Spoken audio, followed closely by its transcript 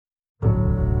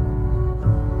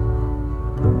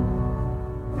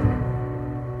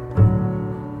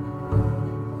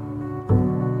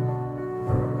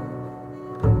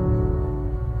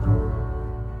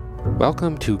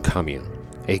Welcome to Commune,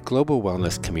 a global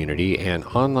wellness community and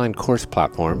online course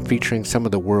platform featuring some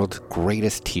of the world's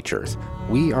greatest teachers.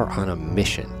 We are on a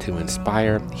mission to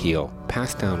inspire, heal,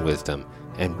 pass down wisdom,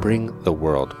 and bring the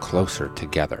world closer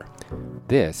together.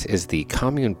 This is the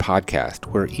Commune podcast,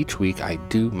 where each week I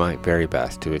do my very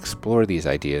best to explore these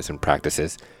ideas and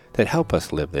practices that help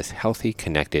us live this healthy,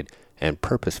 connected, and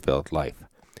purpose-filled life.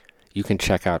 You can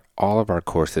check out all of our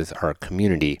courses, our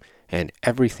community, and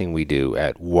everything we do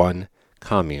at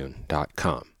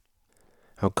onecommune.com.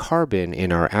 Now, carbon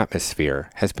in our atmosphere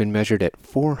has been measured at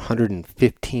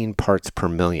 415 parts per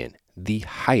million, the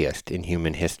highest in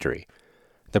human history.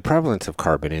 The prevalence of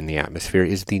carbon in the atmosphere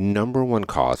is the number one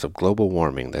cause of global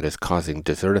warming that is causing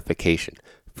desertification,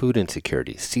 food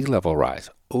insecurity, sea level rise,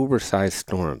 oversized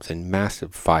storms, and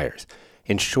massive fires.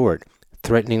 In short,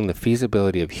 threatening the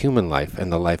feasibility of human life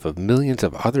and the life of millions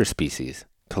of other species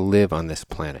to live on this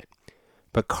planet.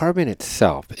 But carbon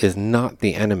itself is not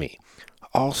the enemy.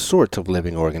 All sorts of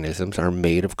living organisms are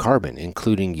made of carbon,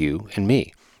 including you and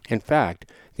me. In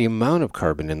fact, the amount of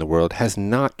carbon in the world has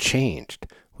not changed.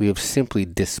 We have simply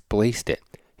displaced it,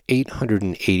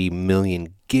 880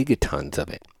 million gigatons of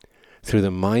it. Through the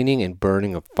mining and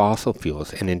burning of fossil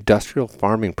fuels and industrial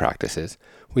farming practices,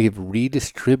 we have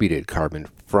redistributed carbon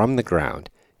from the ground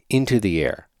into the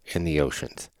air and the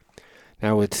oceans.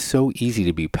 Now, it's so easy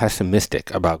to be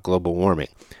pessimistic about global warming.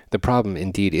 The problem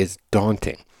indeed is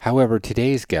daunting. However,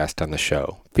 today's guest on the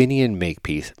show, Finian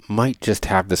Makepeace, might just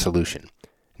have the solution.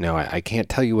 Now, I can't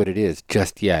tell you what it is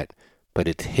just yet, but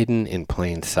it's hidden in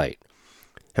plain sight.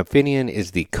 Now, Finian is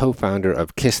the co-founder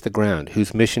of Kiss the Ground,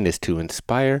 whose mission is to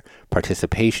inspire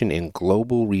participation in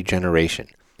global regeneration.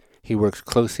 He works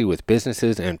closely with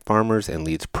businesses and farmers and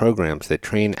leads programs that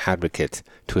train advocates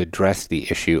to address the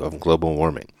issue of global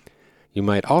warming. You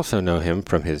might also know him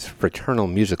from his fraternal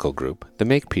musical group, the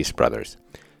Makepeace Brothers.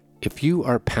 If you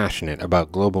are passionate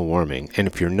about global warming, and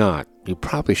if you're not, you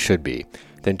probably should be,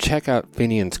 then check out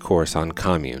Finian's course on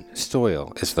Commune,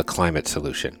 Soil is the Climate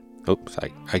Solution. Oops,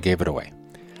 I gave it away.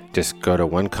 Just go to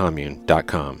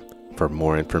onecommune.com for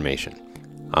more information.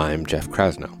 I'm Jeff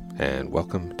Krasno, and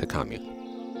welcome to Commune.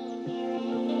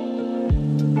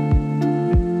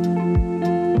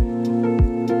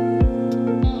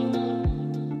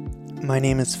 My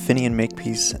name is Finian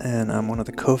Makepeace, and I'm one of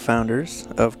the co-founders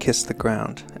of Kiss the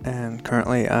Ground, and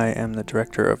currently I am the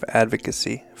director of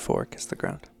advocacy for Kiss the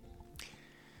Ground.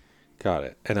 Got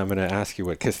it. And I'm going to ask you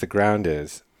what Kiss the Ground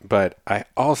is, but I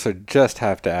also just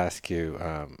have to ask you,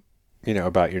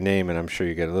 about your name, and I'm sure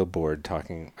you get a little bored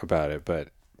talking about it, but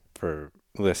for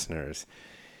listeners,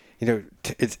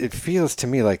 it feels to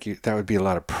me like that would be a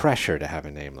lot of pressure to have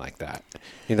a name like that.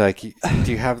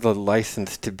 Do you have the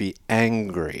license to be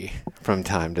angry from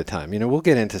time to time? We'll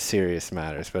get into serious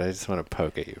matters, but I just want to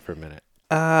poke at you for a minute.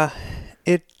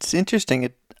 It's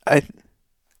interesting.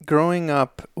 Growing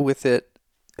up with it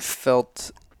felt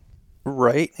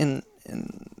right, and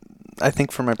I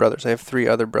think for my brothers, I have 3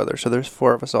 other brothers, so there's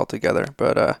 4 of us all together,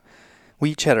 but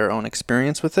we each had our own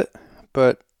experience with it,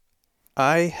 but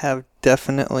I have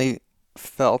definitely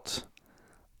felt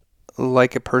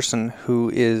like a person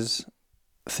who is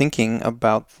thinking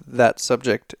about that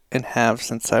subject and have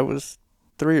since I was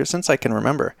 3 or since I can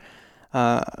remember.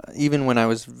 Even when I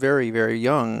was very, very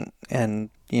young and,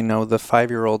 the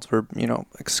 5-year-olds were,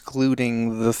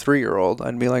 excluding the 3-year-old,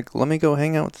 I'd be like, let me go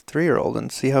hang out with the 3-year-old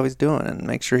and see how he's doing and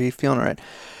make sure he's feeling all right.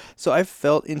 So I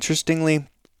felt interestingly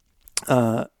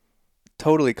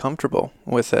totally comfortable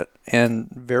with it and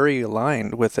very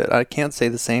aligned with it. I can't say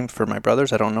the same for my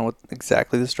brothers. I don't know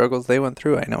exactly the struggles they went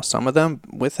through. I know some of them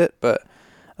with it, but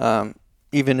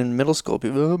even in middle school,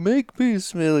 people make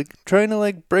peace, trying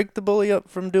to break the bully up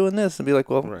from doing this, and be like,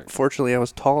 well, right. Fortunately I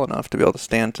was tall enough to be able to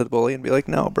stand to the bully and be like,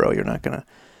 no, bro, you're not gonna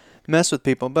mess with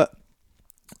people. But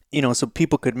so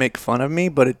people could make fun of me,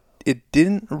 but it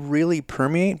didn't really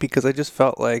permeate because I just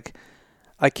felt like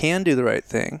I can do the right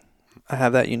thing. I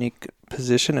have that unique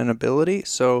position and ability,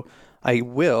 so I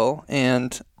will,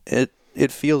 and it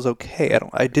feels okay.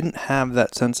 I didn't have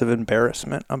that sense of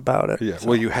embarrassment about it. Yeah. So.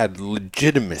 Well, you had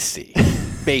legitimacy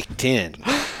baked in.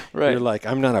 Right. You're like,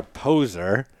 I'm not a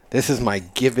poser. This is my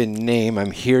given name.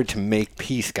 I'm here to make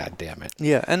peace. God damn it.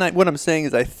 Yeah, and what I'm saying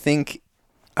is, I think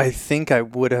I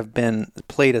would have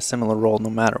played a similar role no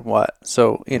matter what.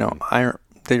 So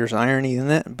there's irony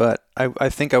in it, but I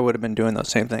think I would have been doing those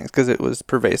same things because it was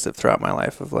pervasive throughout my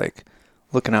life of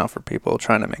looking out for people,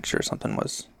 trying to make sure something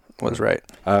was right.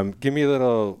 Give me a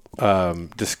little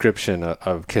description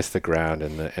of Kiss the Ground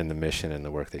and the mission and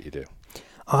the work that you do.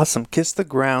 Awesome. Kiss the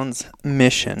Ground's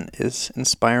mission is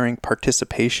inspiring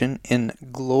participation in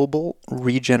global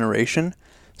regeneration,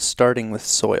 starting with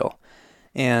soil.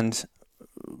 And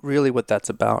really what that's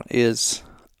about is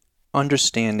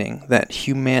understanding that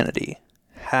humanity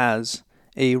has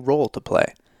a role to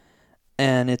play.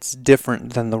 And it's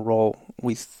different than the role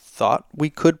we thought we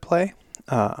could play,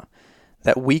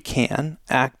 that we can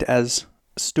act as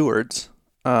stewards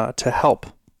to help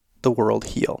the world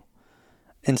heal.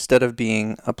 Instead of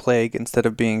being a plague, instead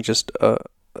of being just a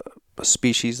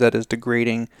species that is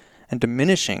degrading and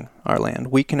diminishing our land,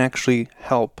 we can actually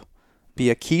help be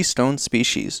a keystone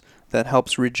species that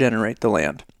helps regenerate the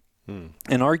land. And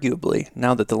arguably,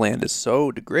 now that the land is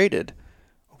so degraded,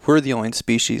 we're the only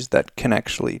species that can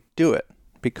actually do it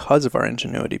because of our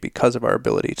ingenuity, because of our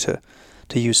ability to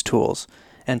use tools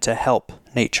and to help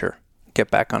nature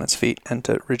get back on its feet and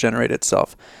to regenerate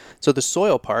itself. So the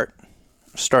soil part,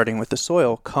 starting with the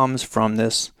soil, comes from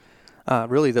this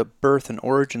really the birth and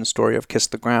origin story of Kiss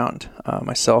the Ground.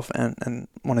 Myself and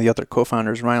one of the other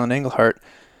co-founders, Ryland Engelhart,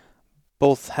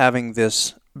 both having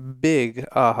this big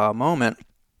aha moment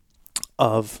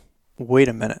of, wait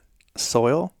a minute,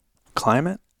 soil,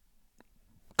 climate,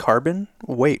 carbon,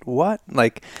 wait, what?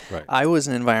 Like, Right. I was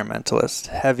an environmentalist,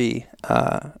 heavy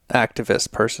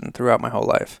activist person throughout my whole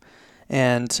life.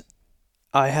 And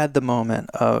I had the moment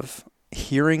of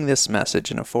hearing this message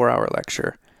in a 4-hour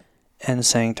lecture and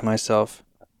saying to myself,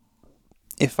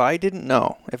 if I didn't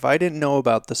know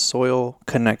about the soil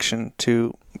connection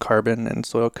to carbon and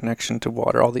soil connection to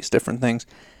water, all these different things,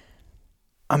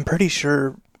 I'm pretty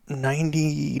sure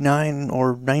 99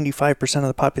 or 95% of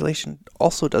the population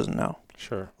also doesn't know.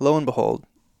 Sure. Lo and behold,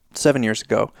 7 years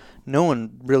ago, no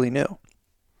one really knew.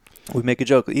 We make a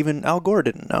joke, even Al Gore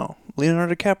didn't know.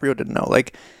 Leonardo DiCaprio didn't know.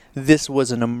 Like, this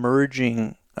was an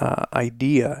emerging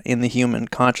idea in the human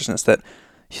consciousness that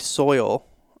soil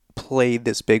played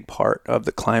this big part of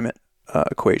the climate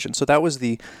equation. So that was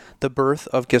the birth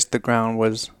of Kiss the Ground,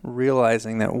 was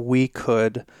realizing that we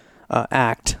could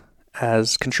act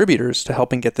as contributors to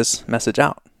helping get this message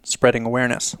out, spreading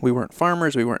awareness. We weren't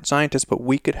farmers, we weren't scientists, but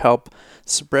we could help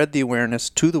spread the awareness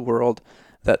to the world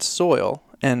that soil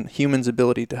and humans'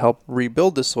 ability to help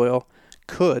rebuild the soil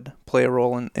could play a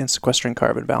role in sequestering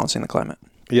carbon, balancing the climate.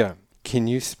 Yeah. Can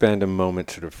you spend a moment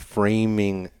sort of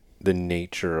framing the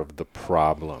nature of the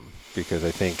problem? Because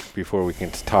I think before we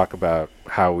can talk about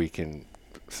how we can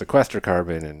sequester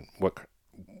carbon and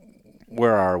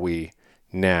where are we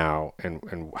now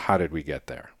and how did we get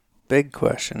there? Big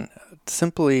question.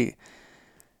 Simply,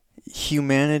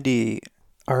 humanity,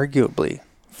 arguably,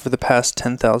 for the past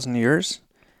 10,000 years,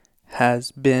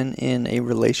 has been in a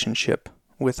relationship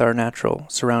with our natural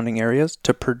surrounding areas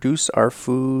to produce our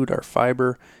food, our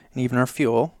fiber, and even our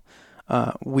fuel.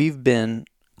 We've been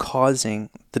causing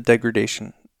the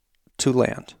degradation to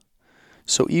land.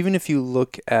 So even if you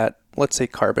look at, let's say,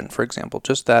 carbon, for example,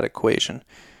 just that equation,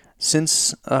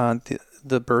 since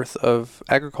the birth of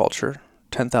agriculture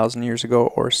 10,000 years ago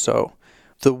or so,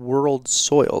 the world's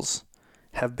soils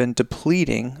have been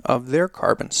depleting of their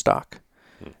carbon stock.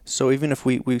 So even if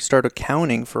we start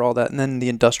accounting for all that, and then the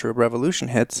Industrial Revolution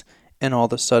hits, and all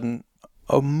of a sudden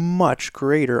a much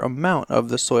greater amount of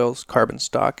the soil's carbon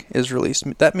stock is released,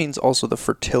 that means also the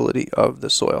fertility of the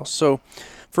soil. So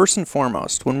first and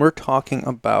foremost, when we're talking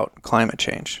about climate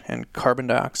change and carbon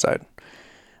dioxide,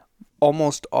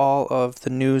 almost all of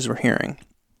the news we're hearing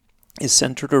is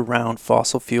centered around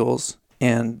fossil fuels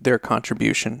and their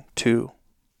contribution to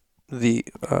the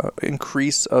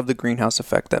increase of the greenhouse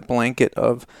effect, that blanket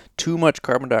of too much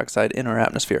carbon dioxide in our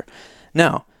atmosphere.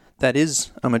 Now, that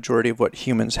is a majority of what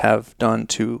humans have done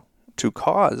to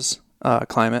cause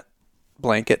climate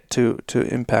blanket to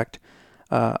impact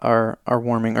our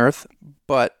warming Earth,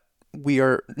 but we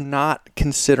are not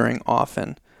considering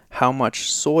often how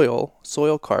much soil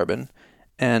carbon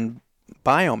and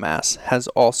biomass has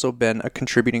also been a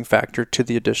contributing factor to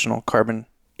the additional carbon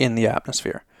in the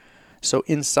atmosphere. So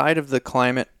inside of the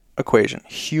climate equation,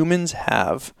 humans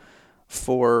have,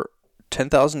 for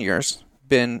 10,000 years,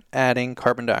 been adding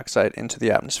carbon dioxide into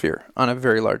the atmosphere on a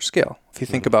very large scale. If you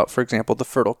think about, for example, the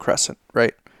Fertile Crescent,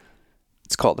 right?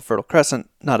 It's called the Fertile Crescent,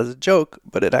 not as a joke,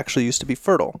 but it actually used to be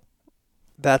fertile.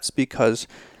 That's because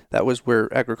that was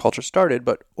where agriculture started,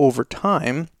 but over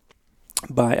time,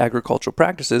 by agricultural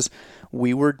practices,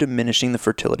 we were diminishing the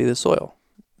fertility of the soil.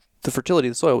 The fertility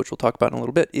of the soil, which we'll talk about in a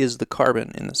little bit, is the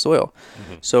carbon in the soil.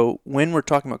 Mm-hmm. So when we're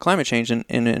talking about climate change, and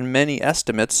in many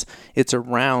estimates, it's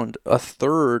around a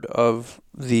third of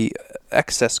the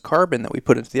excess carbon that we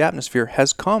put into the atmosphere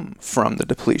has come from the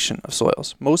depletion of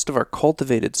soils. Most of our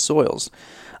cultivated soils,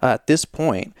 at this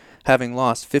point, having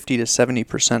lost 50 to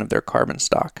 70% of their carbon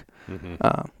stock. Mm-hmm.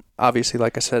 Obviously,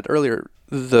 like I said earlier,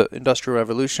 the Industrial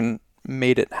Revolution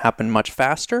made it happen much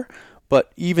faster,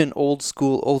 But even old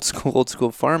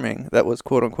school farming that was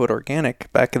quote unquote organic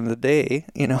back in the day,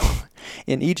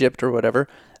 in Egypt or whatever,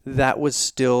 that was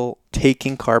still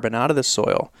taking carbon out of the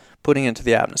soil, putting it into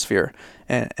the atmosphere,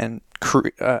 and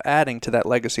adding to that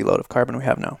legacy load of carbon we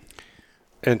have now.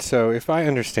 And so, if I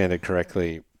understand it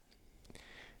correctly,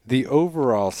 the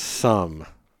overall sum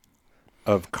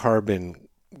of carbon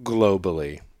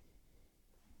globally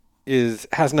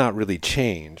has not really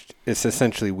changed. It's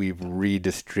essentially we've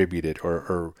redistributed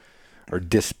or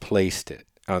displaced it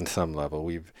on some level.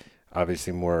 We've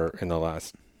obviously more in the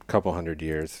last couple hundred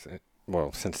years,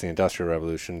 well, since the Industrial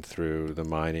Revolution through the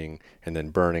mining and then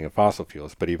burning of fossil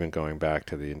fuels, but even going back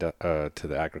to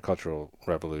the agricultural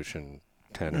revolution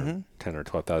 10 or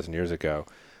 12,000 years ago,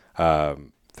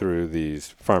 through these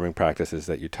farming practices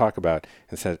that you talk about,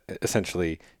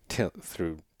 essentially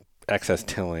through excess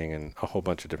tilling and a whole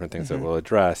bunch of different things that we'll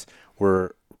address,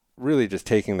 we're really just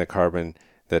taking the carbon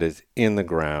that is in the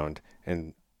ground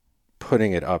and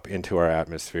putting it up into our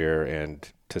atmosphere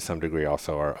and to some degree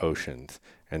also our oceans.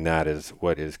 And that is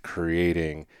what is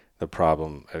creating the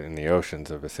problem in the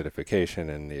oceans of acidification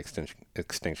and the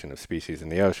extinction of species in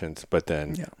the oceans. But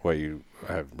then what you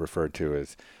have referred to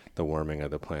as the warming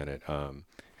of the planet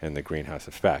and the greenhouse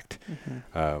effect,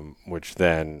 which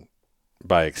then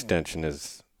by extension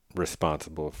is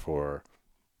responsible for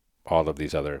all of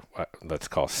these other, let's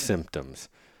call symptoms: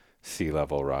 sea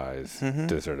level rise,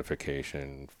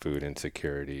 desertification, food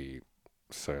insecurity,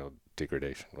 soil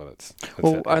degradation.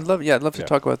 Well, I'd love to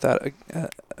talk about that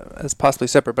as possibly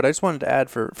separate, but I just wanted to add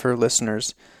for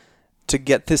listeners to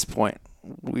get this point.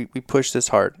 We push this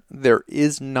hard. There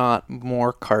is not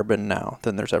more carbon now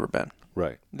than there's ever been.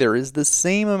 Right. There is the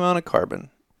same amount of carbon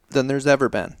than there's ever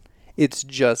been. It's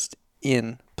just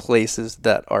in places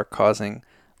that are causing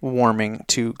warming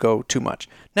to go too much.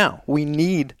 Now, we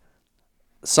need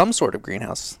some sort of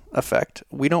greenhouse effect.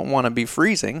 We don't want to be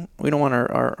freezing. We don't want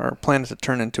our planet to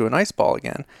turn into an ice ball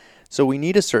again. So we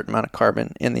need a certain amount of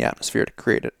carbon in the atmosphere to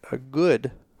create a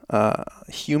good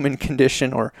human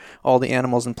condition, or all the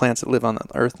animals and plants that live on the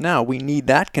earth now. We need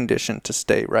that condition to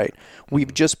stay right.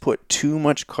 We've just put too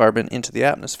much carbon into the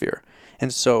atmosphere.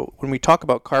 And so when we talk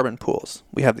about carbon pools,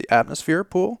 we have the atmosphere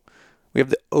pool, we have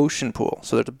the ocean pool.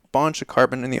 So there's a bunch of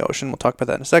carbon in the ocean. We'll talk about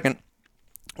that in a second.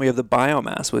 We have the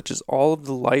biomass, which is all of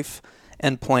the life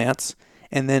and plants.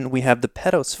 And then we have the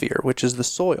pedosphere, which is the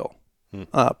soil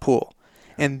pool.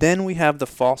 And then we have the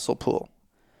fossil pool.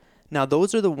 Now,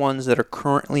 those are the ones that are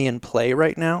currently in play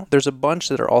right now. There's a bunch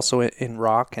that are also in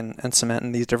rock and cement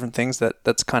and these different things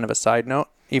that's kind of a side note,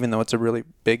 even though it's a really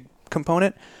big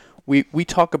component. We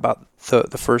talk about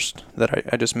the first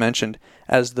that I just mentioned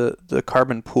as the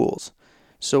carbon pools.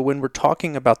 So when we're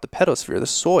talking about the pedosphere, the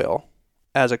soil,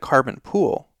 as a carbon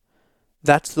pool,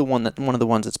 that's one of the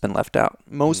ones that's been left out.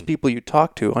 Most people you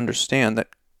talk to understand that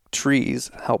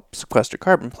trees help sequester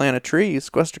carbon. Plant a tree,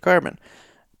 sequester carbon.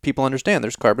 People understand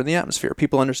there's carbon in the atmosphere.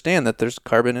 People understand that there's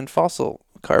carbon in fossil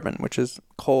carbon, which is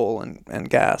coal and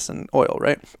gas and oil,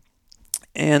 right?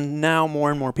 And now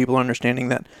more and more people are understanding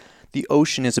that the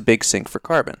ocean is a big sink for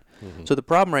carbon. So the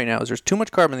problem right now is there's too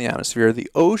much carbon in the atmosphere. The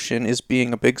ocean is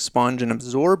being a big sponge and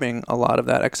absorbing a lot of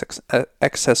that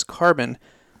excess carbon,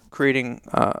 creating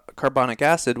carbonic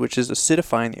acid, which is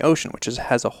acidifying the ocean, which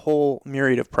has a whole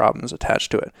myriad of problems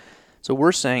attached to it. So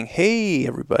we're saying, hey,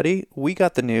 everybody, we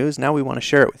got the news. Now we want to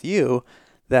share it with you.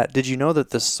 Did you know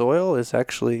that the soil is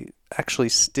actually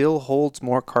still holds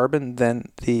more carbon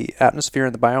than the atmosphere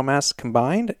and the biomass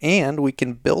combined, and we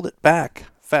can build it back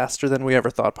faster than we ever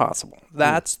thought possible.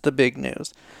 That's the big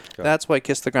news. Okay. That's why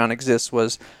Kiss the Ground exists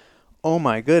was, oh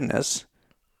my goodness,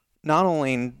 not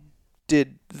only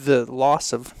did the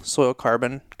loss of soil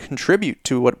carbon contribute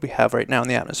to what we have right now in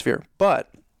the atmosphere, but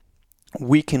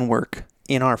we can work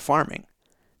in our farming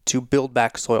to build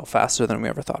back soil faster than we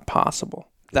ever thought possible.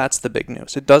 That's the big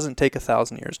news. It doesn't take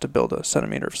 1,000 years to build a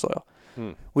centimeter of soil.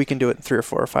 We can do it in 3 or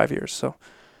 4 or 5 years. So,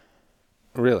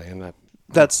 really, and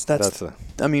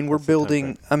we're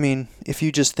building. I mean, if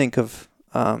you just think of,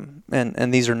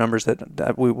 and these are numbers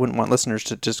that we wouldn't want listeners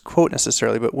to just quote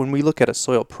necessarily, but when we look at a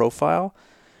soil profile,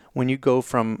 when you go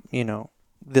from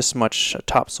this much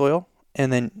topsoil,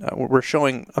 and then we're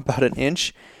showing about an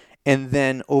inch. And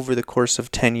then over the course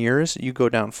of 10 years, you go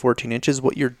down 14 inches.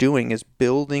 What you're doing is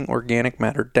building organic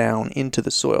matter down into the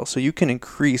soil. So you can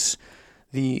increase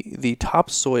the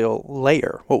topsoil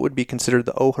layer, what would be considered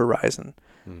the O horizon,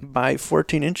 by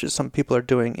 14 inches. Some people are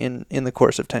doing in the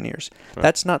course of 10 years. Right.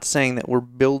 That's not saying that we're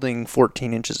building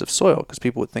 14 inches of soil, because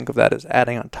people would think of that as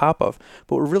adding on top of.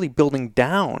 But we're really building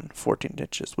down 14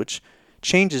 inches, which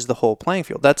changes the whole playing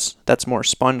field. That's more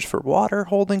sponge for water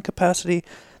holding capacity.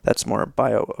 That's more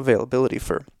bioavailability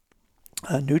for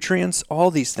nutrients.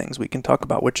 All these things we can talk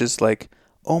about, which is like,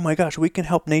 oh my gosh, we can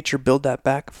help nature build that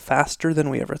back faster than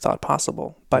we ever thought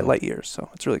possible by light years. So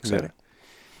it's really exciting.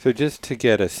 Yeah. So just to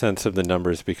get a sense of the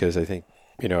numbers, because I think,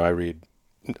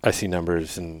 I see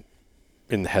numbers in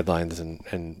the headlines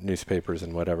and newspapers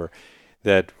and whatever,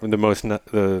 that the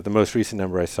most recent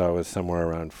number I saw was somewhere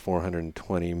around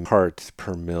 420 parts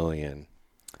per million.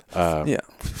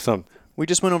 We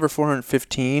just went over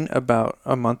 415 about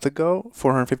a month ago,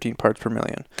 415 parts per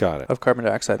million of carbon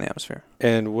dioxide in the atmosphere.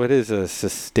 And what is a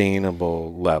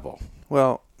sustainable level?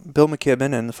 Well, Bill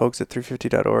McKibben and the folks at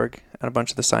 350.org and a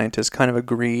bunch of the scientists kind of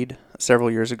agreed several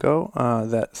years ago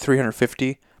that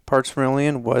 350 parts per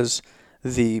million was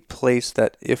the place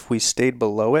that if we stayed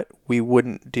below it, we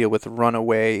wouldn't deal with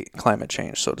runaway climate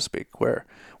change, so to speak, where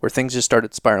things just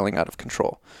started spiraling out of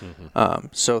control. Mm-hmm.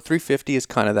 So 350 is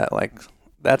kind of that, like,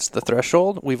 that's the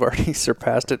threshold. We've already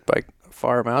surpassed it by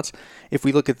far amounts. If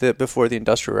we look at before the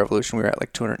Industrial Revolution, we were at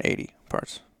like 280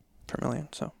 parts per million.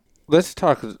 So let's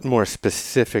talk more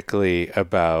specifically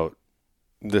about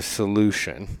the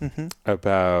solution,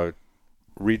 about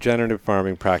regenerative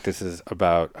farming practices,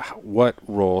 about what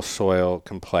role soil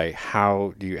can play.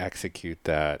 How do you execute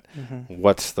that?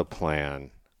 What's the plan?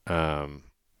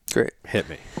 Great. Hit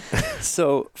me.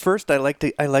 So first, I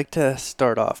like to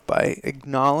start off by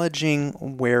acknowledging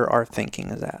where our thinking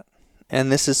is at.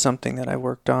 And this is something that I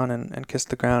worked on and Kissed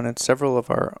the Ground, and several of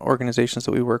our organizations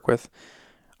that we work with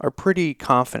are pretty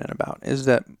confident about, is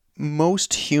that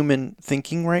most human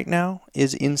thinking right now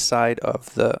is inside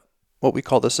of what we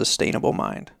call the sustainable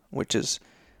mind, which is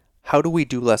how do we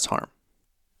do less harm?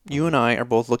 You and I are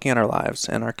both looking at our lives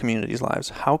and our communities' lives.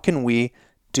 How can we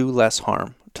do less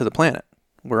harm to the planet?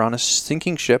 We're on a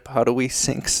sinking ship. How do we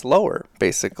sink slower,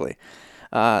 basically?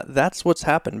 That's what's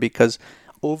happened because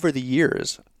over the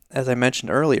years, as I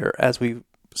mentioned earlier, as we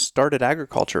started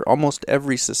agriculture, almost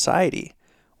every society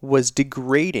was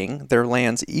degrading their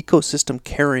land's ecosystem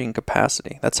carrying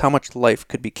capacity. That's how much life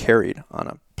could be carried on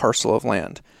a parcel of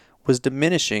land, was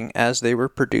diminishing as they were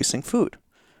producing food.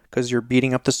 Because you're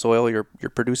beating up the soil, you're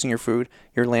producing your food,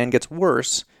 your land gets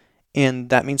worse, and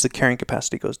that means the carrying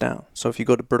capacity goes down. So if you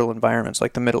go to brittle environments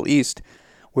like the Middle East,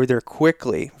 where they're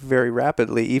quickly, very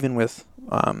rapidly, even with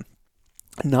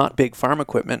not big farm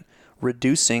equipment,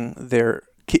 reducing their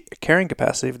carrying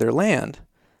capacity of their land,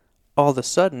 all of a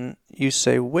sudden you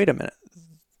say, wait a minute,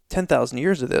 10,000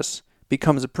 years of this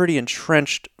becomes a pretty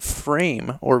entrenched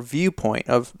frame or viewpoint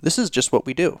of this is just what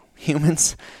we do.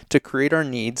 Humans, to create our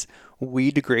needs,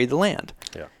 we degrade the land.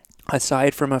 Yeah.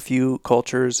 Aside from a few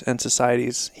cultures and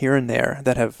societies here and there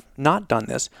that have not done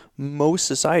this, most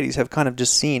societies have kind of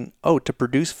just seen, to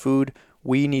produce food,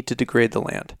 we need to degrade the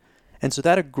land. And so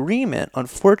that agreement,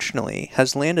 unfortunately,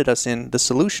 has landed us in the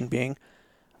solution being,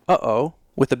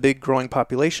 with a big growing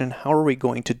population, how are we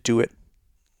going to do it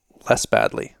less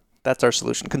badly? That's our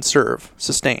solution. Conserve,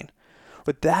 sustain.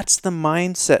 But that's the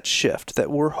mindset shift that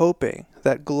we're hoping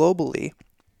that globally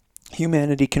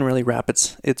humanity can really wrap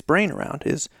its brain around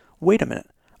is, wait a minute,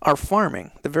 our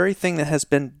farming, the very thing that has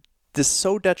been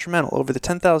so detrimental over the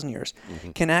 10,000 years,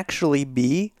 can actually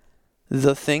be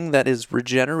the thing that is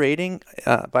regenerating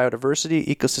biodiversity,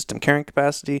 ecosystem carrying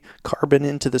capacity, carbon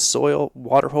into the soil,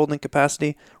 water holding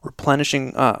capacity,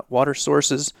 replenishing water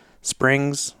sources,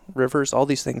 springs, rivers, all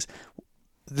these things.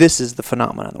 This is the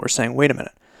phenomenon that we're saying, wait a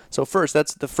minute. So first,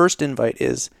 that's the first invite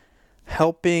is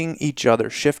helping each other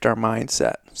shift our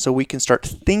mindset so we can start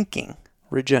thinking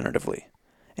regeneratively.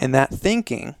 And that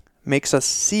thinking makes us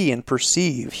see and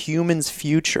perceive humans'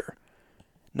 future,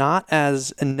 not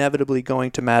as inevitably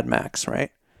going to Mad Max,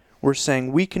 right? We're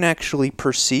saying we can actually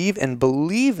perceive and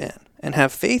believe in and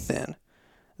have faith in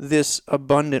this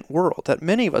abundant world that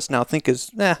many of us now think is,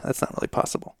 that's not really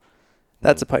possible.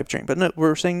 That's a pipe dream. But no,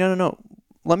 we're saying, no.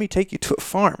 Let me take you to a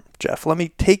farm, Jeff. Let me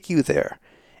take you there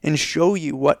and show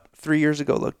you what 3 years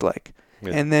ago looked like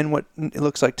and then what it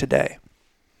looks like today.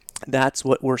 That's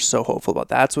what we're so hopeful about.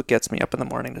 That's what gets me up in the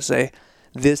morning to say,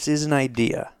 this is an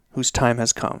idea whose time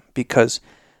has come because,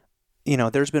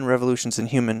 there's been revolutions in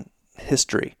human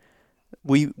history.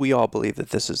 We all believe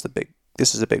that this is a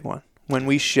big one. When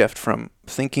we shift from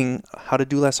thinking how to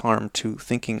do less harm to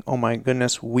thinking, oh my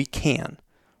goodness, we can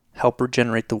help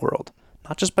regenerate the world.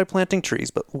 Not just by planting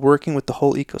trees, but working with the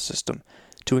whole ecosystem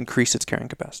to increase its carrying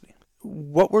capacity.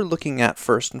 What we're looking at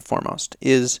first and foremost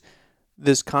is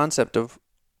this concept of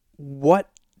what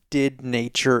did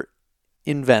nature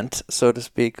invent, so to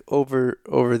speak,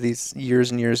 over these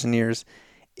years and years and years,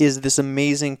 is this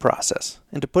amazing process.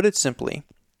 And to put it simply,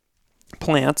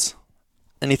 plants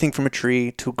anything from a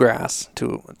tree to grass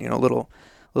to, little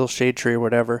shade tree or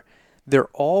whatever, they're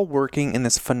all working in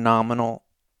this phenomenal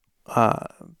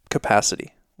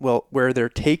capacity. Well, where they're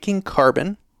taking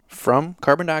carbon from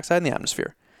carbon dioxide in the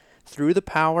atmosphere through the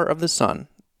power of the sun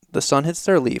hits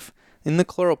their leaf. In the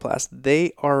chloroplast,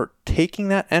 they are taking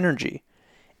that energy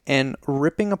and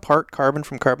ripping apart carbon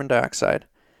from carbon dioxide,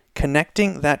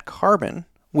 connecting that carbon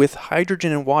with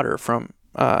hydrogen and water from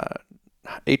hydrogen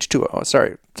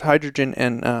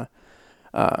and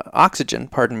oxygen,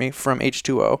 from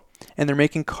H2O, and they're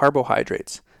making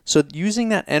carbohydrates. So using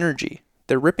that energy,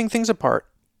 they're ripping things apart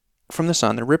from the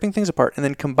sun, they're ripping things apart and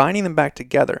then combining them back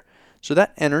together. So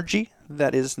that energy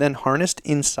that is then harnessed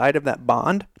inside of that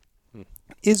bond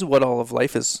is what all of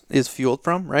life is fueled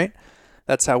from, right?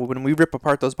 That's how when we rip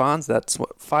apart those bonds, that's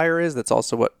what fire is. That's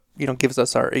also what, gives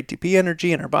us our ATP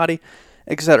energy in our body,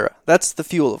 etc. That's the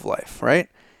fuel of life, right?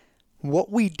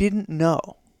 What we didn't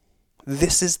know,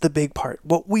 this is the big part.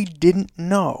 What we didn't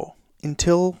know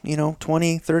until,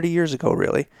 20, 30 years ago,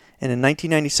 really, and in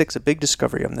 1996, a big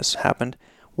discovery on this happened,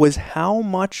 was how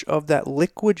much of that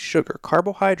liquid sugar,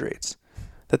 carbohydrates,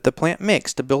 that the plant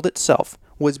makes to build itself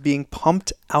was being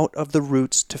pumped out of the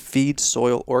roots to feed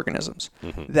soil organisms.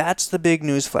 Mm-hmm. That's the big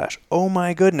news flash. Oh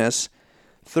my goodness,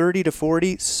 30 to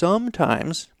 40,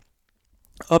 sometimes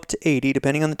up to 80,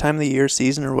 depending on the time of the year,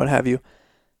 season, or what have you.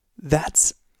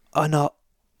 That's an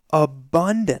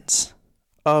abundance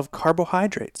of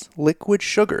carbohydrates. Liquid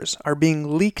sugars are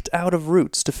being leaked out of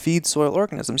roots to feed soil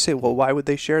organisms. You say, well, why would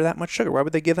they share that much sugar? Why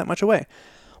would they give that much away?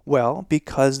 Well,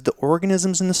 because the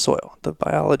organisms in the soil, the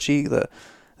biology, the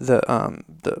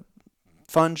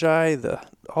fungi,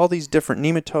 all these different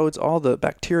nematodes, all the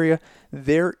bacteria,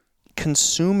 they're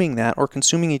consuming that or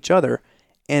consuming each other.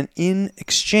 And in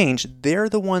exchange, they're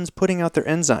the ones putting out their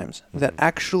enzymes that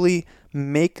actually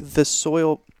make the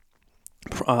soil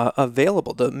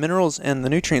available, the minerals and the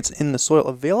nutrients in the soil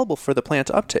available for the plant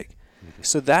to uptake.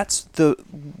 So that's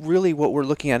really what we're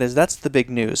looking at that's the big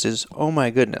news is, oh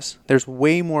my goodness, there's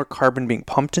way more carbon being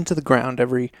pumped into the ground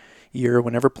every year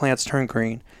whenever plants turn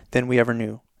green than we ever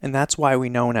knew. And that's why we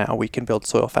know now we can build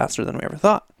soil faster than we ever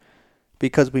thought.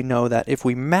 Because we know that if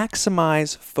we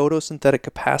maximize photosynthetic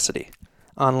capacity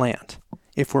on land,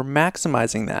 if we're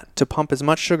maximizing that to pump as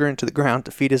much sugar into the ground,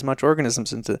 to feed as much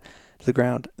organisms into the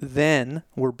ground, then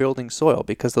we're building soil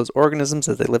because those organisms,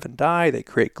 as they live and die, they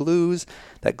create glues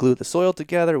that glue the soil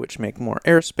together, which make more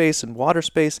airspace and water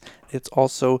space. It's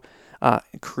also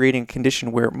creating a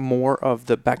condition where more of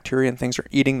the bacteria and things are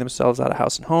eating themselves out of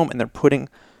house and home, and they're putting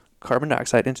carbon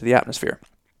dioxide into the atmosphere.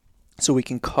 So we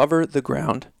can cover the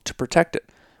ground to protect it.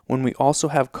 When we also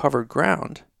have covered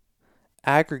ground,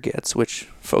 aggregates, which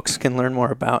folks can learn more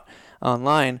about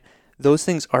online, those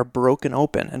things are broken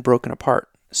open and broken apart.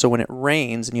 So when it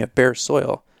rains and you have bare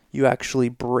soil, you actually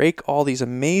break all these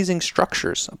amazing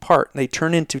structures apart. They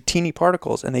turn into teeny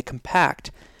particles and they compact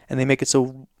and they make it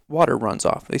so water runs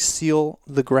off. They seal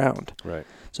the ground. Right.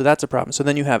 So that's a problem. So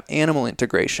then you have animal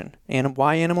integration. And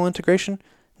why animal integration?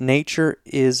 Nature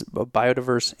is a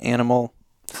biodiverse animal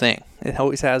thing. It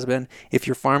always has been. If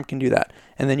your farm can do that.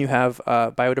 And then you have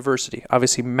biodiversity,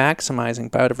 obviously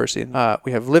maximizing biodiversity.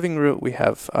 We have living root, we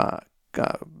have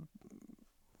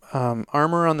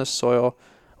armor on the soil,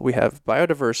 we have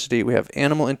biodiversity, we have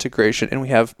animal integration, and we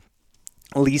have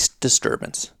least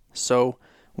disturbance. So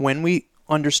when we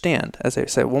understand, as I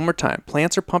said one more time,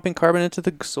 plants are pumping carbon into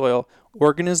the soil,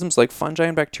 organisms like fungi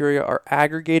and bacteria are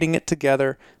aggregating it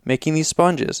together, making these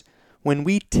sponges. When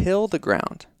we till the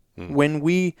ground, when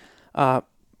we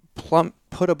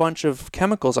put a bunch of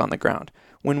chemicals on the ground,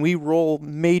 when we roll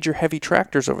major heavy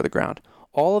tractors over the ground,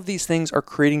 all of these things are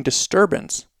creating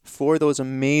disturbance for those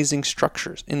amazing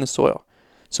structures in the soil.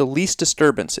 So least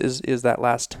disturbance is that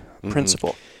last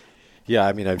principle. Yeah,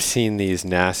 I mean, I've seen these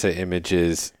NASA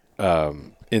images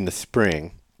in the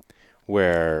spring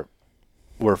where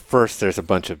first there's a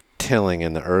bunch of tilling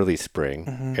in the early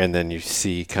spring, and then you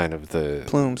see kind of the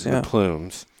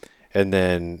plumes, and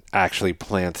then actually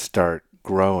plants start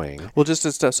growing. Well, just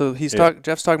as stuff. So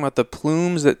Jeff's talking about the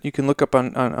plumes that you can look up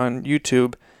on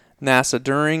YouTube, NASA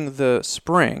during the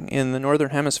spring in the northern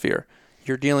hemisphere.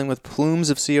 You're dealing with plumes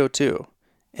of CO2,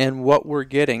 and what we're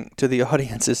getting to the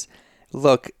audience is,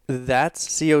 look, that's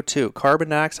CO2, carbon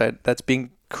dioxide that's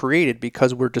being created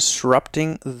because we're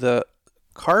disrupting the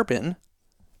carbon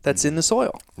that's in the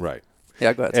soil. Right.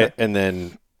 Yeah, go ahead. And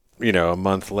then, a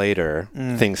month later,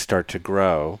 things start to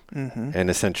grow, and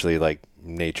essentially, like,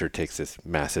 nature takes this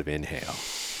massive inhale,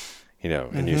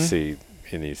 and you see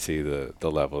the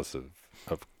levels of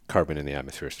carbon in the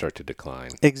atmosphere start to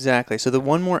decline. Exactly. So the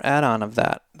one more add-on of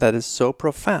that is so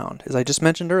profound, as I just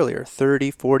mentioned earlier,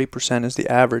 30-40% is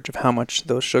the average of how much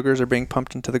those sugars are being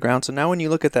pumped into the ground. So now when you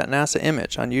look at that NASA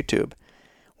image on YouTube,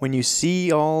 when you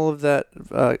see all of that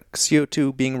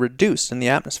CO2 being reduced in the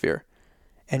atmosphere,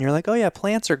 and you're like, oh yeah,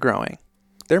 plants are growing.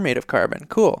 They're made of carbon.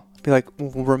 Cool. Be like,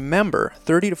 well, remember,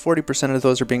 30-40% of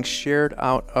those are being shared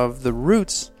out of the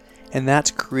roots, and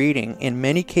that's creating, in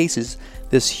many cases,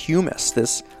 this humus,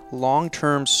 this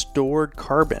long-term stored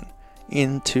carbon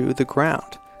into the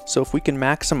ground. So if we can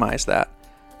maximize that,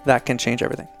 that can change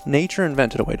everything. Nature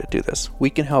invented a way to do this. We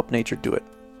can help nature do it.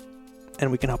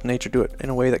 And we can help nature do it in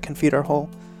a way that can feed our whole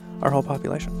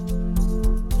population.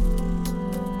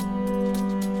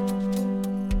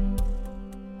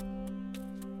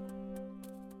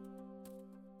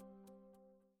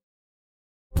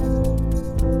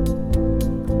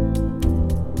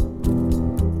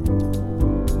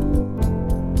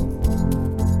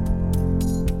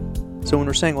 So when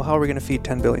we're saying, well, how are we going to feed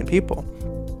 10 billion people?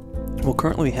 Well,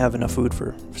 currently we have enough food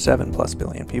for 7+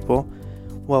 billion people.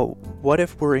 Well, what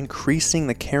if we're increasing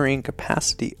the carrying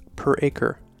capacity per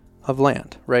acre of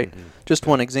land, right? Mm-hmm. Just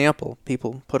one example.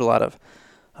 People put a lot of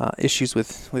issues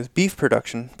with beef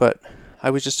production, but I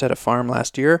was just at a farm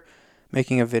last year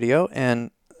making a video,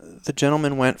 and the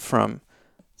gentleman went from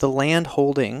the land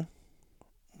holding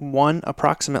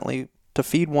approximately, to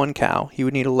feed one cow, he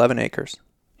would need 11 acres.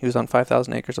 He was on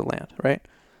 5,000 acres of land, right?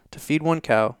 To feed one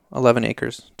cow, 11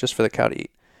 acres just for the cow to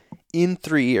eat. In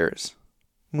 3 years,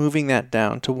 moving that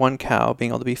down to one cow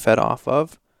being able to be fed off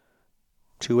of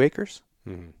 2 acres.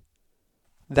 Mm-hmm.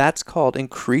 That's called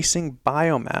increasing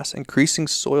biomass, increasing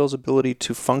soil's ability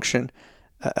to function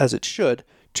as it should,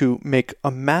 to make a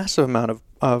massive amount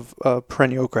of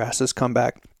perennial grasses come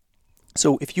back.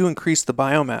 So if you increase the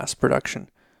biomass production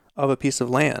of a piece of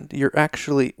land, you're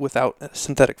actually, without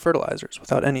synthetic fertilizers,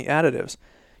 without any additives,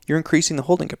 you're increasing the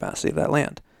holding capacity of that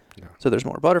land. Yeah. So there's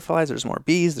more butterflies, there's more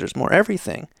bees, there's more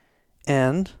everything.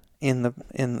 And in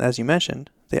as you mentioned,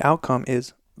 the outcome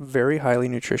is very highly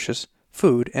nutritious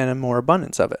food and a more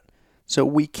abundance of it. So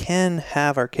we can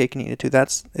have our cake and eat it too.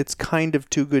 It's kind of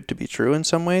too good to be true in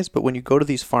some ways, but when you go to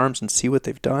these farms and see what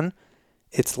they've done,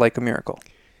 it's like a miracle.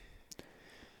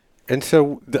 And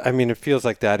so, it feels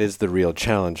like that is the real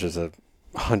challenge. There's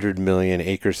 100 million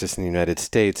acres just in the United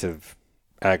States of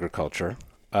agriculture.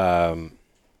 How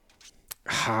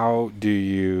do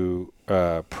you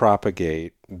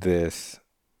propagate this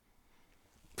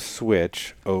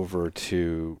switch over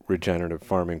to regenerative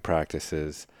farming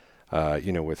practices,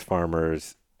 with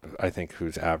farmers, I think,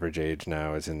 whose average age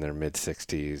now is in their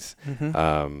mid-60s,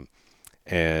 mm-hmm.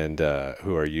 And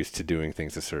who are used to doing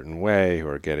things a certain way, who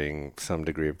are getting some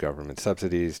degree of government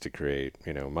subsidies to create,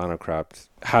 monocrops.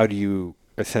 How do you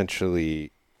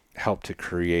essentially help to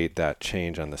create that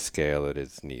change on the scale that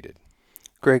is needed?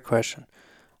 Great question.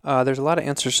 There's a lot of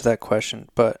answers to that question,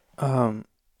 but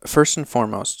first and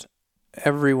foremost,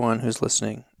 everyone who's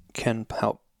listening can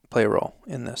help play a role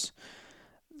in this.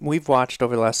 We've watched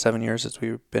over the last 7 years as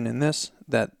we've been in this,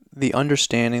 that the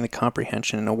understanding, the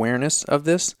comprehension, and awareness of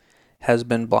this has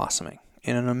been blossoming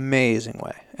in an amazing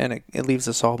way, and it leaves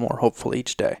us all more hopeful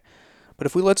each day. But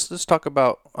if let's talk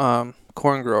about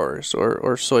corn growers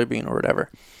or soybean or whatever.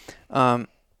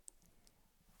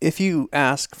 If you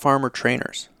ask farmer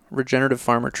trainers, regenerative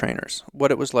farmer trainers, what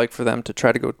it was like for them to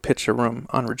try to go pitch a room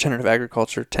on regenerative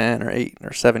agriculture 10 or 8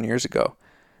 or 7 years ago,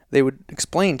 they would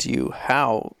explain to you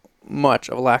how much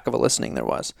of a lack of a listening there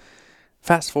was.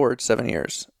 Fast forward 7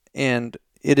 years, and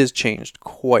it has changed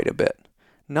quite a bit.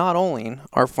 Not only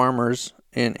are farmers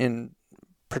in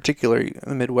particular in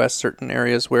the Midwest, certain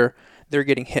areas where they're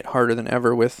getting hit harder than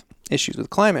ever with issues with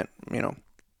climate.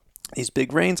 These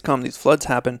big rains come, these floods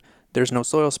happen, there's no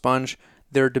soil sponge,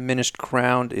 their diminished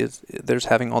ground there's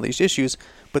having all these issues,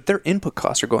 but their input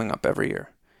costs are going up every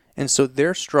year. And so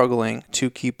they're struggling to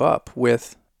keep up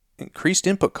with increased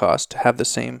input costs to have the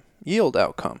same yield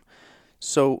outcome.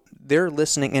 So they're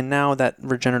listening, and now that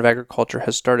regenerative agriculture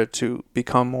has started to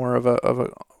become more of a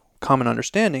common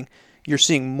understanding, you're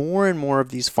seeing more and more of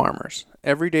these farmers,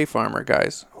 everyday farmer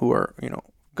guys, who are,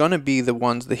 going to be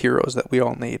the heroes that we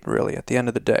all need, really, at the end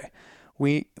of the day.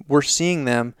 We're seeing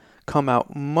them come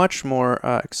out much more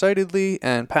excitedly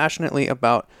and passionately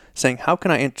about saying, how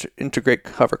can I integrate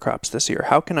cover crops this year?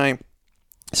 How can I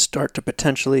start to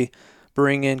potentially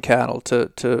bring in cattle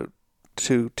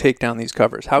to take down these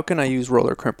covers? How can I use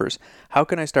roller crimpers? How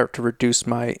can I start to reduce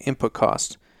my input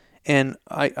costs? And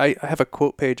I have a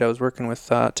quote page. I was working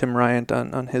with Tim Ryan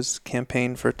on his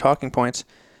campaign for Talking Points,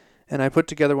 and I put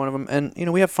together one of them. And,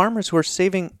 we have farmers who are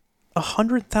saving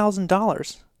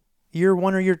 $100,000 year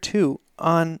one or year two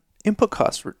on input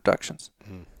cost reductions.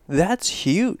 That's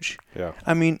huge. Yeah.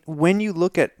 I mean, when you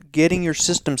look at getting your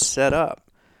system set up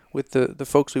with the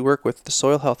folks we work with, the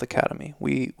Soil Health Academy,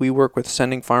 we work with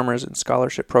sending farmers and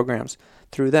scholarship programs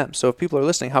through them. So if people are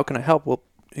listening, how can I help? Well,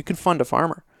 you can fund a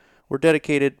farmer. We're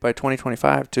dedicated by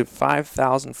 2025 to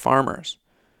 5,000 farmers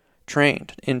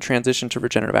trained in transition to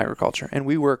regenerative agriculture. And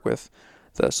we work with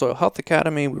the Soil Health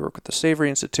Academy, we work with the Savory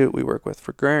Institute, we work with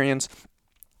agrarians.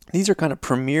 These are kind of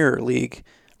Premier League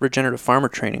regenerative farmer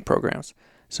training programs.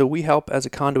 So we help as a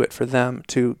conduit for them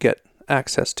to get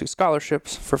access to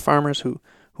scholarships for farmers who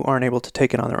aren't able to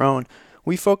take it on their own.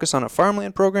 We focus on a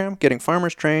farmland program, getting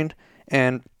farmers trained,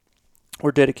 and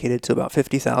we're dedicated to about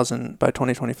 50,000 by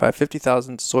 2025,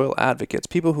 50,000 soil advocates,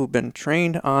 people who've been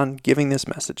trained on giving this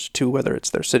message to whether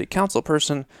it's their city council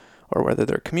person or whether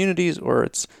they're communities or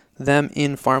it's them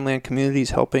in farmland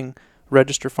communities helping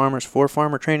register farmers for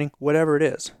farmer training, whatever it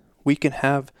is. We can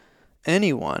have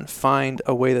anyone find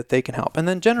a way that they can help. And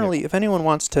then generally, if anyone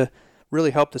wants to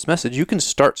really help this message, you can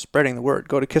start spreading the word.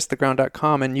 Go to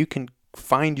kisstheground.com and you can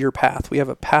find your path. We have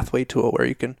a pathway tool where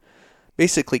you can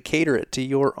basically cater it to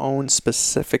your own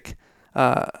specific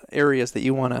areas that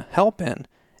you want to help in.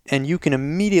 And you can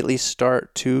immediately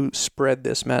start to spread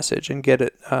this message and get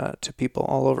it to people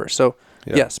all over. So,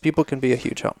 yes, people can be a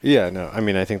huge help. Yeah, no, I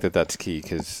mean, I think that that's key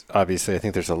because obviously I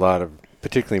think there's a lot of,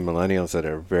 particularly millennials, that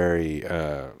are very,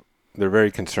 they're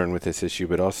very concerned with this issue,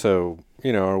 but also,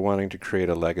 you know, are wanting to create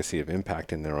a legacy of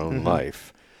impact in their own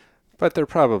life. But they're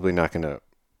probably not going to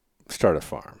start a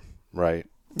farm, right?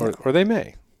 Or they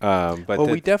may. But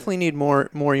we definitely need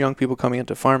more young people coming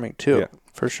into farming too,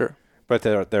 for sure. But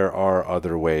there are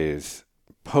other ways,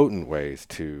 potent ways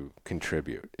to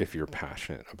contribute if you're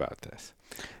passionate about this.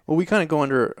 Well, we kind of go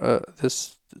under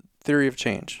this theory of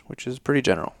change, which is pretty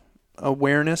general.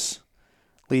 Awareness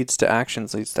leads to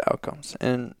actions, leads to outcomes.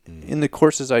 And in the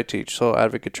courses I teach, soil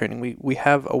advocate training, we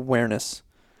have awareness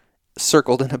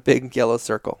circled in a big yellow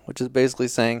circle, which is basically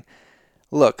saying,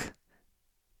 look,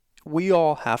 we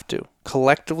all have to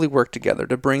collectively work together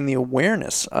to bring the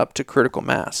awareness up to critical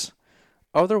mass.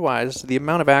 Otherwise, the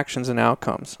amount of actions and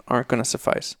outcomes aren't going to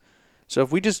suffice. So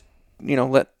if we just,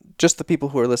 let just the people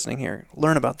who are listening here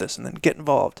learn about this and then get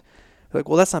involved, like,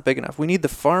 well, that's not big enough. We need the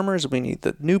farmers. We need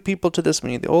the new people to this.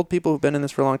 We need the old people who've been in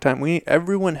this for a long time. We need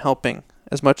everyone helping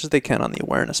as much as they can on the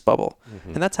awareness bubble.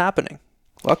 And that's happening,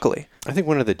 luckily. I think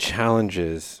one of the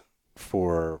challenges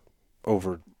for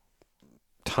over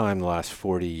time, the last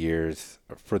 40 years,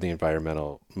 for the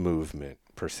environmental movement,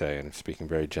 per se, and I'm speaking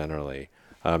very generally,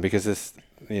 because this,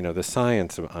 the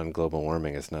science on global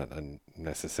warming is not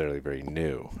necessarily very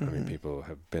new. I mean, people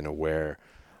have been aware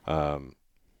of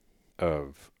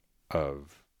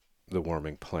the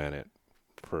warming planet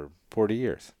for 40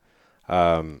 years.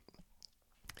 But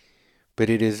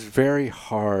it is very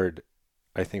hard,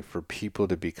 I think, for people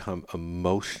to become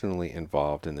emotionally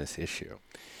involved in this issue.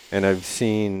 And I've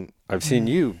seen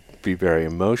you be very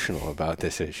emotional about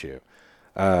this issue.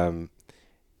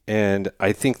 And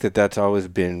I think that that's always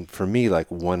been, for me, like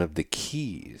one of the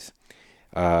keys,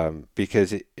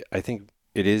 because I think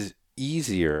it is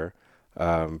easier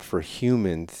for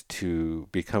humans to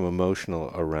become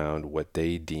emotional around what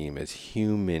they deem as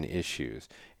human issues,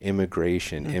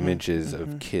 immigration, images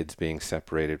of kids being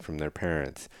separated from their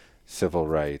parents, civil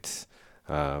rights,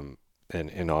 and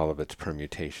in all of its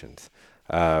permutations.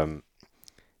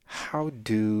 How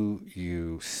do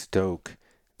you stoke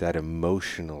that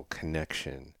emotional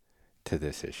connection to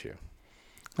this issue?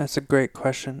 That's a great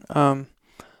question. A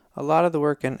lot of the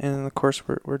work in the course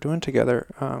we're doing together,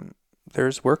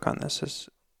 there's work on this.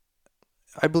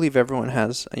 I believe everyone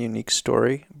has a unique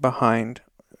story behind,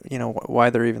 why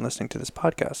they're even listening to this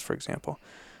podcast, for example.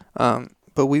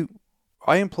 But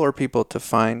I implore people to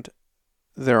find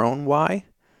their own why,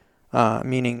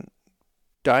 meaning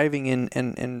diving in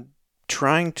and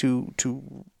trying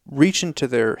to reach into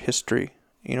their history,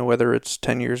 whether it's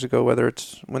 10 years ago, whether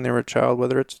it's when they were a child,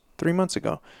 whether it's 3 months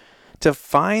ago, to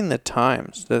find the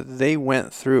times that they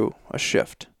went through a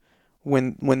shift,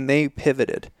 when they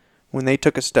pivoted, when they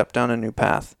took a step down a new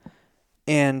path,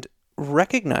 and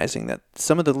recognizing that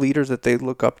some of the leaders that they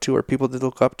look up to or people they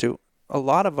look up to, a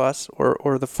lot of us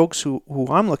or the folks who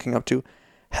I'm looking up to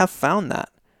have found that.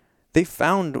 They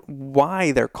found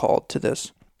why they're called to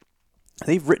this.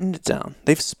 They've written it down.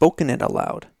 They've spoken it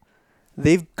aloud.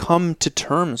 They've come to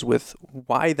terms with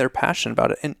why they're passionate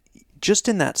about it. And just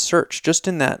in that search, just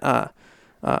in that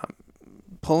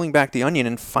pulling back the onion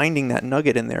and finding that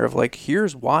nugget in there of like,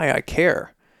 here's why I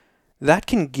care, that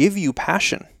can give you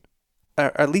passion,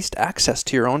 or at least access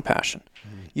to your own passion.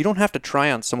 You don't have to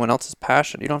try on someone else's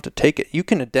passion. You don't have to take it. You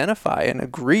can identify and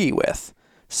agree with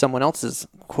someone else's,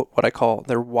 what I call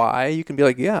their why, you can be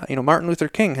like, yeah, Martin Luther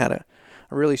King had a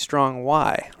really strong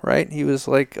why, right? He was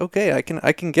like, okay, I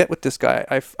can get with this guy.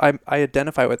 I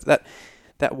identify with that.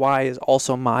 That why is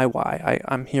also my why.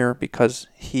 I'm here because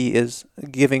he is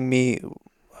giving me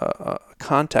a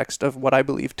context of what I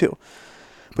believe too.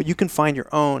 But you can find your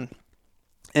own.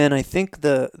 And I think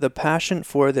the passion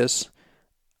for this,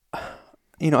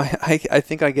 I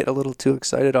think I get a little too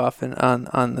excited often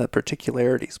on the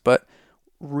particularities, but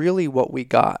really what we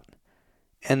got,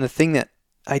 and the thing that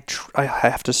I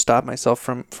have to stop myself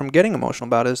from getting emotional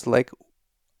about is like,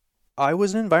 I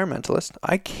was an environmentalist.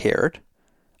 I cared.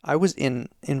 I was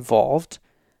involved,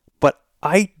 but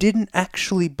I didn't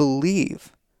actually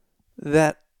believe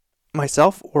that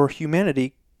myself or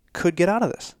humanity could get out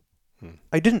of this.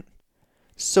 I didn't.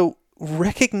 So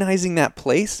recognizing that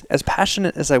place, as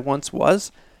passionate as I once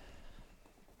was,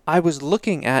 I was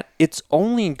looking at, it's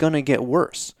only going to get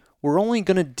worse. We're only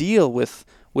going to deal with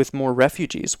more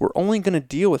refugees. We're only going to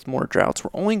deal with more droughts. We're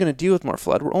only going to deal with more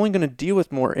flood. We're only going to deal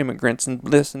with more immigrants and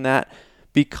this and that,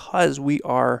 because we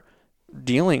are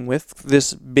dealing with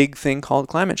this big thing called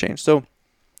climate change. So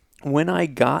when I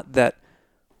got that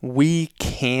we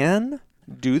can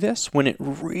do this, when it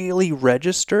really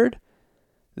registered,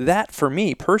 that for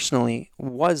me personally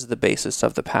was the basis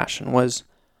of the passion, was,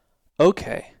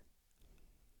 okay,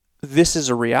 this is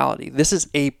a reality. This is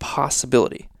a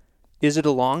possibility. Is it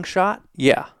a long shot?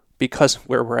 Yeah, because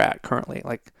where we're at currently,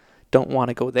 like, don't want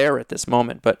to go there at this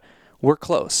moment, but we're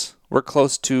close. We're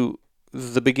close to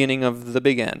the beginning of the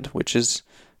big end, which is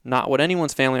not what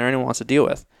anyone's family or anyone wants to deal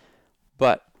with.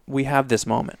 But we have this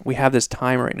moment. We have this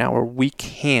time right now where we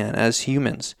can, as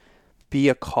humans, be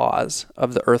a cause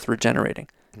of the earth regenerating.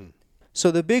 So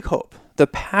the big hope, the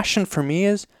passion for me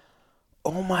is,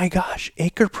 oh my gosh,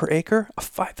 acre per acre, a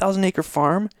 5,000 acre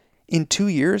farm in 2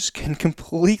 years can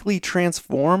completely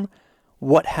transform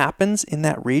what happens in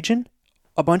that region.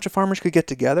 A bunch of farmers could get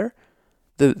together.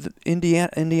 The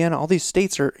Indiana, all these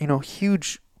states are,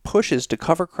 huge pushes to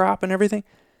cover crop and everything.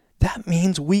 That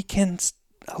means we can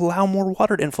allow more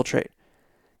water to infiltrate.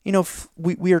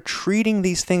 We are treating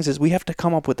these things as we have to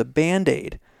come up with a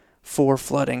Band-Aid for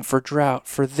flooding, for drought,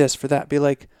 for this, for that. Be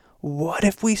like, what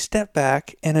if we step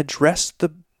back and address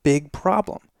the big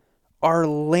problem? Our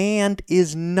land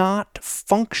is not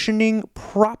functioning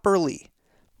properly.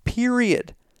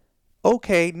 Period.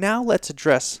 Okay, now let's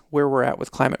address where we're at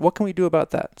with climate. What can we do about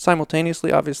that?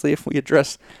 Simultaneously, obviously, if we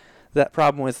address that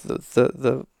problem with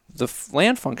the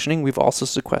land functioning, we've also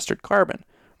sequestered carbon,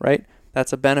 right?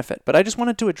 That's a benefit. But I just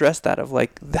wanted to address that of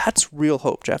like, that's real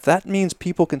hope, Jeff. That means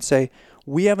people can say,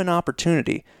 we have an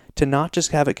opportunity to not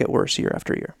just have it get worse year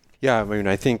after year. Yeah, I mean,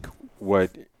 I think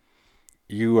what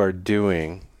you are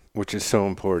doing, which is so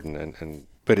important,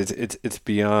 but it's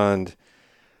beyond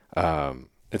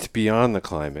the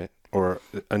climate. Or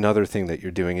another thing that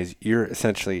you're doing is you're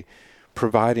essentially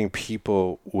providing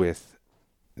people with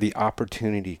the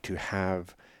opportunity to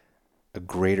have a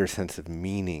greater sense of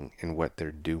meaning in what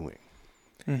they're doing.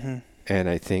 Mm-hmm. And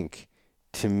I think,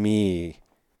 to me,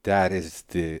 that is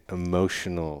the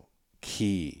emotional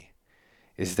key,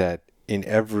 is that in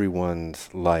everyone's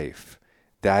life,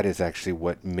 that is actually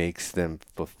what makes them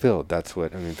fulfilled. That's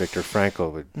what, Viktor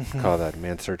Frankl would call that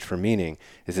man's search for meaning,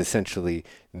 is essentially,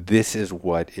 this is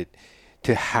what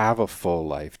to have a full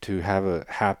life, to have a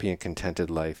happy and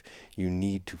contented life, you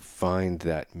need to find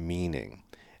that meaning.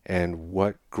 And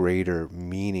what greater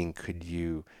meaning could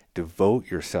you devote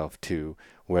yourself to,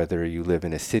 whether you live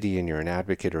in a city and you're an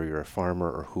advocate or you're a farmer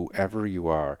or whoever you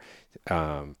are,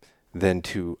 than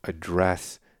to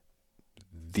address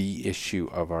the issue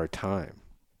of our time.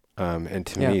 And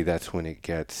to me, that's when it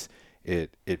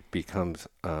becomes,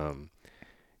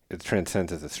 it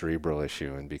transcends as a cerebral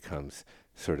issue and becomes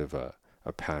sort of a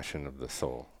passion of the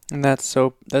soul. And that's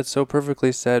so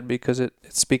perfectly said, because it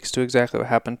speaks to exactly what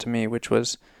happened to me, which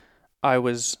was I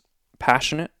was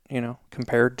passionate,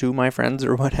 compared to my friends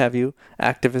or what have you,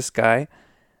 activist guy,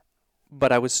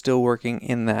 but I was still working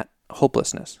in that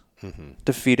hopelessness,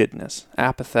 defeatedness,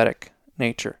 apathetic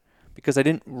nature, because I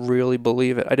didn't really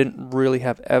believe it. I didn't really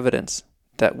have evidence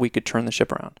that we could turn the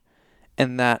ship around.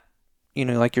 And that,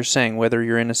 like you're saying, whether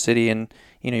you're in a city and,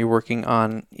 you're working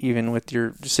on, even with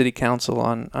your city council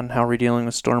on how we're dealing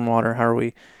with stormwater, how are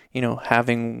we,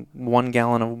 having 1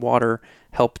 gallon of water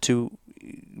help to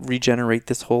regenerate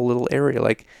this whole little area.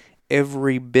 Like,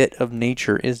 every bit of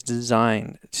nature is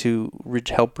designed to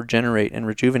help regenerate and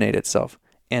rejuvenate itself.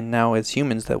 And now as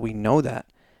humans that we know that,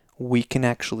 we can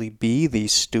actually be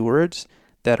these stewards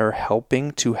that are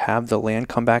helping to have the land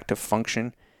come back to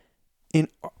function in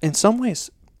some ways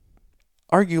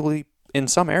arguably in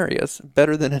some areas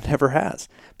better than it ever has,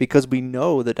 because we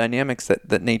know the dynamics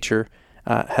that nature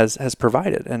has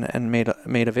provided and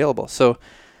made available. So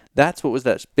that's what was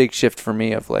that big shift for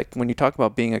me of like, when you talk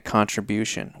about being a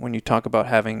contribution, when you talk about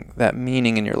having that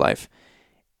meaning in your life,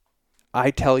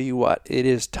 I tell you what, it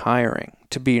is tiring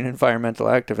to be an environmental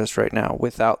activist right now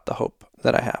without the hope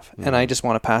that I have. And I just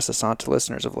want to pass this on to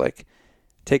listeners of like,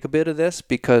 take a bit of this,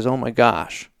 because, oh my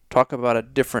gosh, talk about a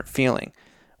different feeling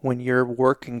when you're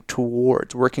working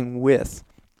with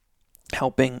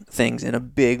helping things in a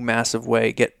big, massive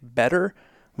way get better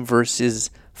versus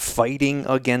fighting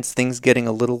against things getting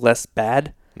a little less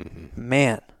bad.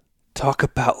 Man, talk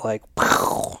about like,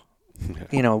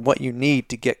 what you need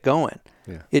to get going.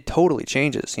 Yeah. It totally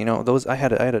changes. I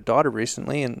had a daughter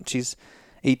recently, and she's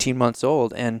 18 months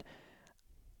old, and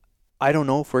I don't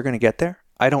know if we're going to get there.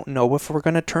 I don't know if we're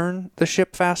going to turn the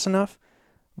ship fast enough,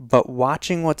 but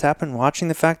watching what's happened, watching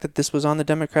the fact that this was on the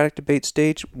Democratic debate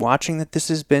stage, watching that this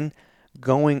has been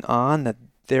going on, that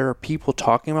there are people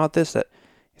talking about this, that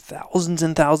thousands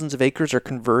and thousands of acres are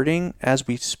converting as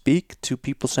we speak to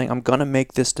people saying, I'm going to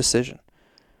make this decision.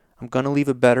 I'm going to leave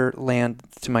a better land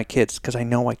to my kids because I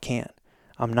know I can.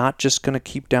 I'm not just going to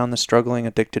keep down the struggling,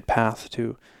 addicted path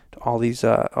to all these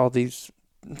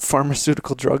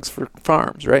pharmaceutical drugs for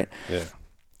farms, right? Yeah.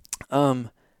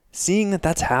 Seeing that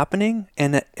that's happening,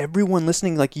 and that everyone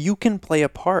listening, like, you can play a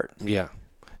part. Yeah.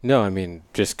 No, I mean,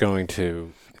 just going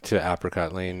to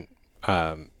Apricot Lane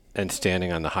and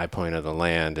standing on the high point of the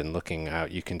land and looking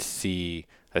out, you can see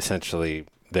essentially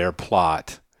their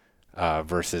plot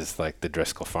versus like the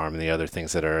Driscoll farm and the other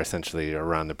things that are essentially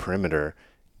around the perimeter,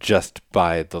 just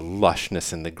by the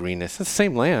lushness and the greenness. It's the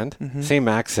same land, same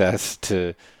access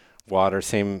to water,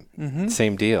 same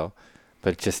deal,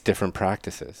 but just different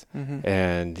practices.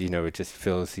 And, it just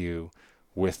fills you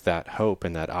with that hope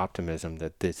and that optimism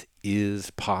that this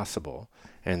is possible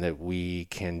and that we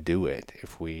can do it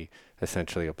if we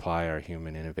essentially apply our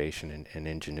human innovation and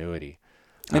ingenuity.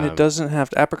 And it doesn't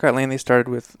have to. Apricot Lane, they started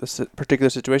with a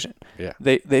particular situation. Yeah.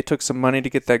 They took some money to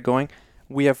get that going.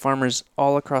 We have farmers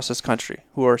all across this country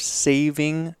who are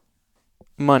saving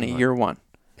money year one.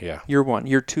 Yeah. Year one.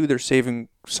 Year two, they're saving,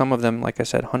 some of them, like I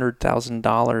said,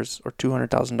 $100,000 or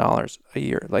 $200,000 a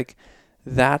year. Like,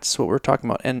 that's what we're talking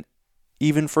about. And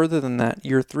even further than that,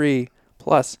 year three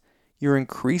plus, you're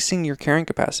increasing your carrying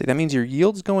capacity. That means your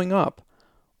yield's going up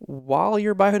while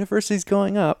your biodiversity is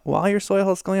going up, while your soil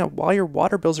health is going up, while your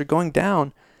water bills are going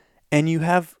down, and you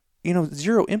have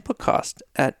zero input cost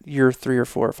at year 3 or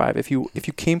 4 or 5 if you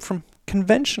came from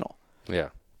conventional. Yeah.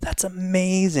 That's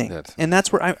amazing. And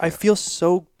that's where I feel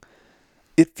so,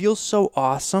 it feels so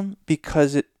awesome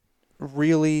because it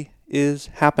really is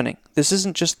happening. This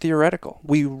isn't just theoretical.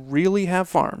 We really have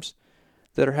farms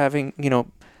that are having,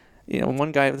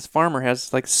 one guy, this farmer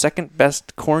has like second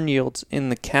best corn yields in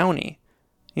the county,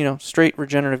 straight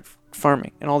regenerative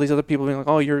farming, and all these other people being like,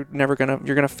 oh, you're going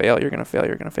to fail.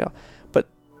 But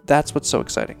that's what's so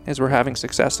exciting, is we're having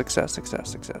success.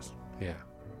 Yeah.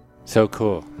 So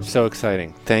cool. So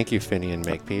exciting. Thank you, Finian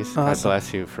Makepeace. Awesome. God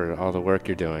bless you for all the work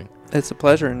you're doing. It's a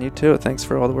pleasure, and you too. Thanks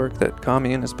for all the work that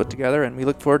Commune has put together, and we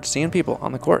look forward to seeing people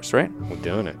on the course, right? We're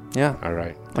doing it. Yeah. All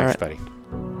right. Thanks, buddy.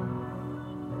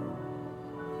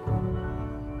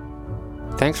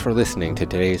 Thanks for listening to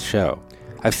today's show.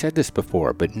 I've said this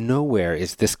before, but nowhere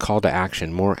is this call to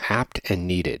action more apt and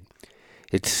needed.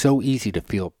 It's so easy to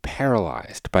feel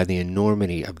paralyzed by the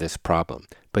enormity of this problem,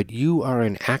 but you are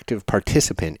an active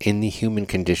participant in the human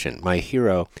condition. My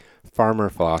hero,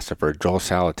 farmer-philosopher Joel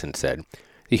Salatin, said,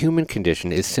 "The human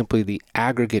condition is simply the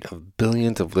aggregate of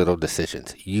billions of little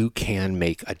decisions. You can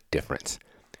make a difference."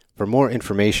 For more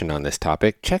information on this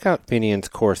topic, check out Finian's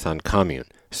course on Commune.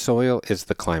 Soil is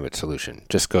the climate solution.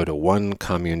 Just go to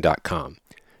onecommune.com.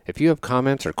 If you have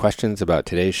comments or questions about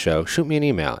today's show, shoot me an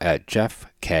email at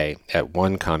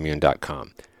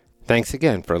jeffk@onecommune.com. Thanks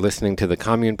again for listening to the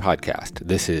Commune Podcast.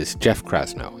 This is Jeff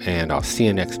Krasno, and I'll see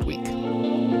you next week.